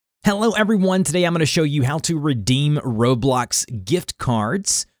Hello everyone, today I'm going to show you how to redeem Roblox gift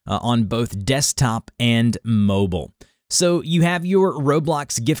cards on both desktop and mobile. So you have your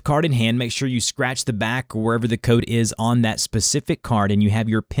Roblox gift card in hand. Make sure you scratch the back or wherever the code is on that specific card, and you have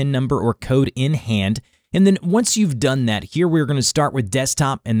your PIN number or code in hand. And then once you've done that, here we're going to start with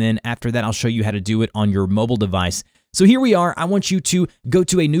desktop, and then after that I'll show you how to do it on your mobile device. So here we are. I want you to go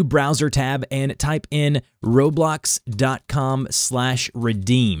to a new browser tab and type in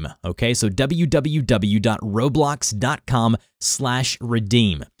roblox.com/redeem. Okay, so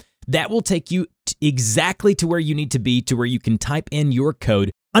www.roblox.com/redeem. That will take you exactly to where you need to be, to where you can type in your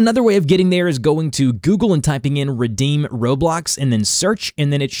code. Another way of getting there is going to Google and typing in redeem Roblox and then search,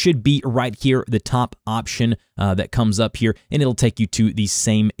 and then it should be right here, the top option that comes up here, and it'll take you to the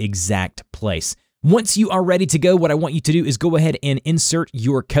same exact place. Once you are ready to go, what I want you to do is go ahead and insert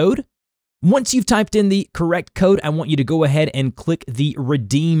your code. Once you've typed in the correct code, I want you to go ahead and click the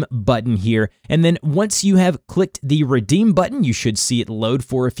redeem button here. And then once you have clicked the redeem button, you should see it load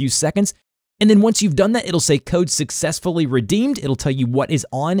for a few seconds. And then once you've done that, it'll say code successfully redeemed. It'll tell you what is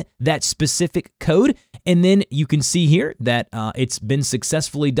on that specific code. And then you can see here that it's been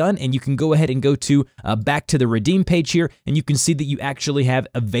successfully done, and you can go ahead and go to back to the redeem page here, and you can see that you actually have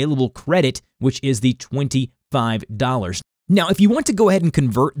available credit, which is the $25. Now, if you want to go ahead and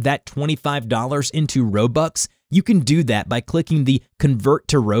convert that $25 into Robux, you can do that by clicking the Convert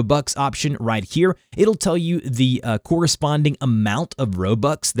to Robux option right here. It'll tell you the corresponding amount of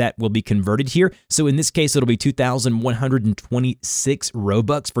Robux that will be converted here. So in this case, it'll be 2,126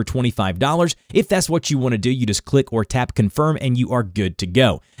 Robux for $25. If that's what you want to do, you just click or tap Confirm, and you are good to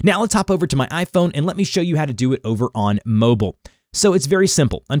go. Now, let's hop over to my iPhone, and let me show you how to do it over on mobile. So it's very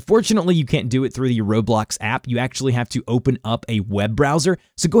simple. Unfortunately, you can't do it through the Roblox app. You actually have to open up a web browser.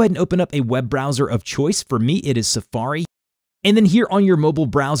 So go ahead and open up a web browser of choice. For me, it is Safari. And then here on your mobile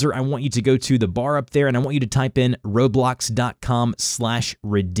browser, I want you to go to the bar up there, and I want you to type in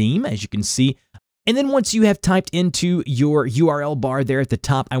roblox.com/redeem, as you can see. And then once you have typed into your URL bar there at the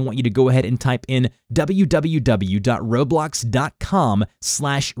top, I want you to go ahead and type in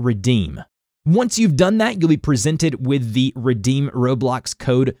www.roblox.com/redeem. Once you've done that, you'll be presented with the Redeem Roblox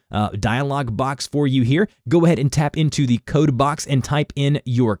Code dialog box for you here. Go ahead and tap into the code box and type in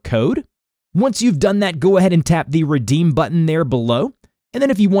your code. Once you've done that, go ahead and tap the Redeem button there below. And then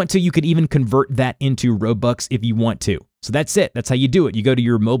if you want to, you could even convert that into Robux if you want to. So that's it. That's how you do it. You go to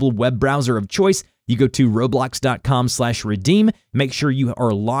your mobile web browser of choice. You go to roblox.com/redeem. Make sure you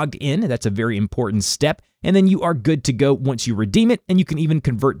are logged in. That's a very important step. And then you are good to go once you redeem it. And you can even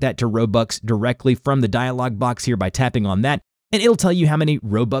convert that to Robux directly from the dialog box here by tapping on that. And it'll tell you how many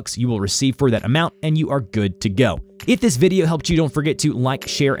Robux you will receive for that amount, and you are good to go. If this video helped you, don't forget to like,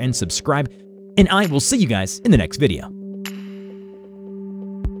 share, and subscribe. And I will see you guys in the next video.